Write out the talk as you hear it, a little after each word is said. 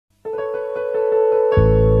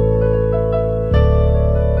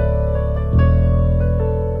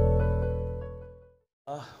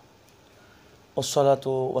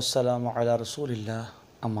ওয়াসসালাতু ওয়াসসালামু আলা রাসূলিল্লাহ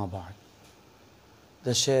আম্মা বা'দ।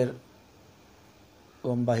 দেশের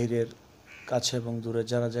এবং বাহিরের কাছে এবং দূরে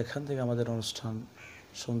যারা যেখান থেকে আমাদের অনুষ্ঠান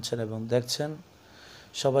শুনছেন এবং দেখছেন,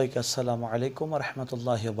 সবাইকে আসসালামু আলাইকুম ওয়া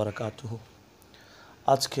রাহমাতুল্লাহি ওয়া বারাকাতুহু।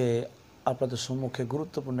 আজকে আপনাদের সম্মুখে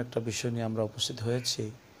গুরুত্বপূর্ণ একটা বিষয় নিয়ে আমরা উপস্থিত হয়েছি।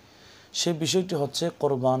 সেই বিষয়টি হচ্ছে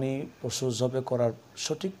কোরবানি পশু জবে করার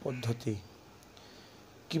সঠিক পদ্ধতি।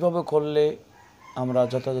 কিভাবে করলে আমরা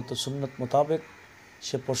যথাযথ সুন্নত মোতাবেক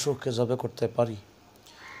সে পশুকে জবে করতে পারি,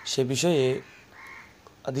 সে বিষয়ে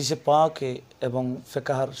হাদিসে পাকে এবং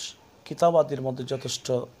ফিকহের কিতাব আদির মধ্যে যথেষ্ট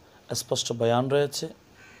স্পষ্ট বয়ান রয়েছে।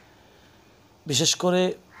 বিশেষ করে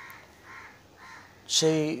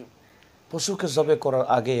সেই পশুকে জবে করার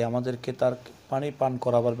আগে আমাদেরকে তার পানি পান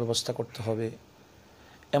করাবার ব্যবস্থা করতে হবে।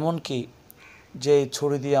 এমনকি যে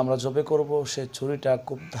ছুরি দিয়ে আমরা জবে করব, সে ছুরিটা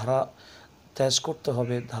খুব তেজ করতে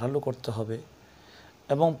হবে, ধারালো করতে হবে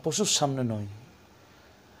এবং পশুর সামনে নয়।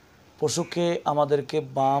 পশুকে আমাদেরকে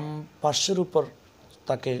বাম পার্শ্বের উপর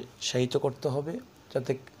তাকে শায়িত করতে হবে,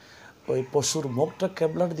 যাতে ওই পশুর মুখটা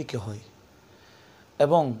কেবলার দিকে হয়।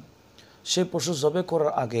 এবং সেই পশু জবে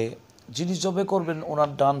করার আগে যিনি জবে করবেন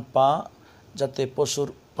ওনার ডান পা যাতে পশুর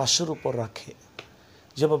পার্শ্বের উপর রাখে,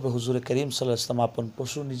 যেভাবে হুজুরে করিম সাল্লাল্লাহু আলাইহি ওয়াসাল্লাম আপন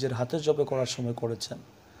পশু নিজের হাতে জবে করার সময় করেছেন।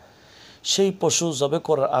 সেই পশু জবে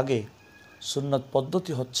করার আগে সুন্নত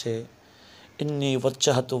পদ্ধতি হচ্ছে, ইন্নী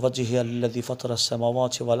ওয়াজ্জাহতু ওয়াজহিয়া লিল্লাযী ফাতারাস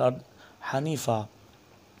সামাওয়াতি ওয়াল আরদ হানিফা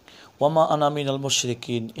ওয়ামা আনা মিনাল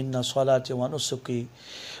মুশরিকিন ইন্না সলাতি ওয়া নুসুকি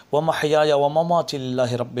ওয়া মাহইয়ায়া ওয়া মামাতি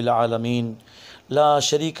লিল্লাহি রাব্বিল আলামিন লা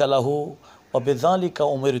শারীকা লাহু ওয়া বিযালিকা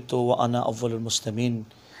উমিরতু ওয়া আনা আউয়ালুল মুসলিমিন।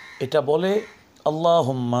 এটা বলে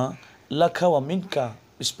আল্লাহুম্মা লাকা ওয়া মিনকা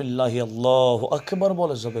বিসমিল্লাহি আল্লাহু আকবার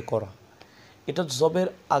বলে জবে করা। এটা জবের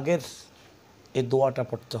আগের এই দোয়াটা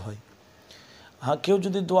পড়তে হয়। হ্যাঁ, কেউ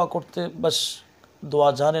যদি দোয়া করতে বাস দোয়া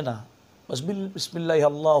জানে না, বাস বিসমিল্লাহি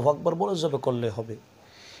আল্লাহু আকবার বলে জবে করলে হবে।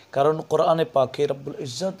 কারণ কোরআনে পাকে রব্বুল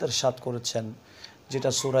ইজ্জত ইরশাদ করেছেন, যেটা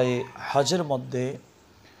সূরা হজের মধ্যে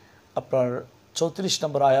আপনার 34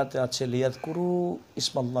 নম্বর আয়াতে আছে, লিয়াযকুরু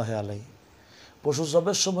ইসমাল্লাহি আলাইহি, পশু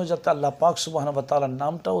জবের সময় যাতে আল্লাহ পাক সুবহানাহু ওয়া তাআলার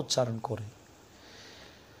নামটা উচ্চারণ করে।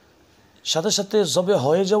 সাথে সাথে জবে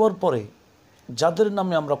হয়ে যাওয়ার পরে যাদের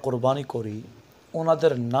নামে আমরা কোরবানি করি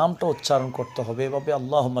ওনাদের নামটা উচ্চারণ করতে হবে এভাবে,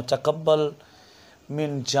 আল্লাহুম্মা তাকাব্বাল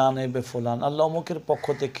মিন জানিবে ফুলান, আল্লাহ অমুকের পক্ষ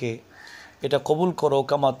থেকে এটা কবুল করো,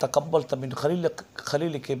 কামা তাকাব্বালতা মিন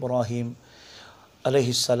খলিলিকা ইব্রাহিম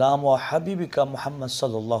আলাইহিস সালাম ওয়া হাবিবিকা মুহাম্মদ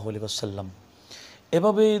সাল্লাল্লাহু আলাইহি ওয়াসাল্লাম।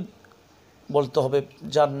 এভাবে বলতে হবে।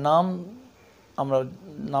 যার নাম আমরা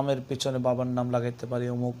নামের পিছনে বাবার নাম লাগাইতে পারি,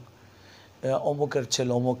 অমুকের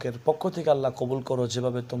ছেলে অমুকের পক্ষ থেকে আল্লাহ কবুল করো,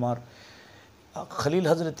 যেভাবে তোমার খলিল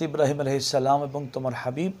হজরত ইব্রাহিম আলাইহিস সালাম এবং তোমার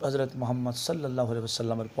হাবিব হজরত মুহাম্মদ সাল্লাল্লাহু আলাইহি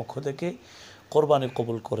ওয়াসাল্লামের পক্ষ থেকে কোরবানি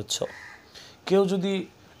কবুল করেছ। কেউ যদি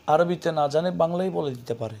আরবিতে না জানে বাংলায় বলে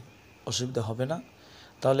দিতে পারে, অসুবিধা হবে না।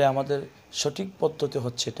 তাহলে আমাদের সঠিক পদ্ধতি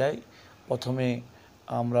হচ্ছে এটাই, প্রথমে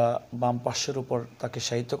আমরা বাম পার্শ্বের উপর তাকে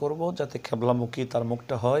শায়িত করব যাতে কেবলামুখী তার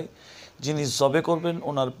মুখটা হয়। যিনি জবে করবেন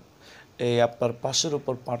ওনার আপনার পাশের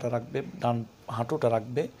উপর পাটা রাখবে, ডান হাঁটুটা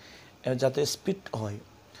রাখবে, যাতে স্পিড হয়,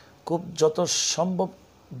 খুব যত সম্ভব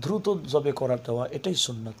দ্রুত জবে করা দেওয়া, এটাই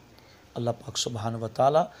সুন্নাত। আল্লাহ পাক সুবহানাহু ওয়া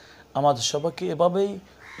তাআলা আমাদের সবাইকে এভাবেই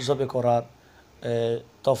জবে করার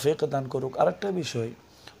তৌফিক দান করুক। আরেকটা বিষয়,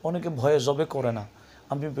 অনেকে ভয়ে জবে করে না,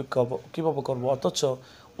 আমি কীভাবে করবো, অথচ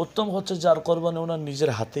উত্তম হচ্ছে যার কোরবানি ওনার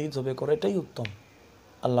নিজের হাতেই জবে করে, এটাই উত্তম।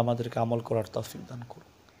 আল্লাহ আমাদেরকে আমল করার তৌফিক দান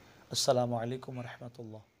করুক। আসসালামু আলাইকুম ওয়া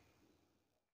রাহমাতুল্লাহ।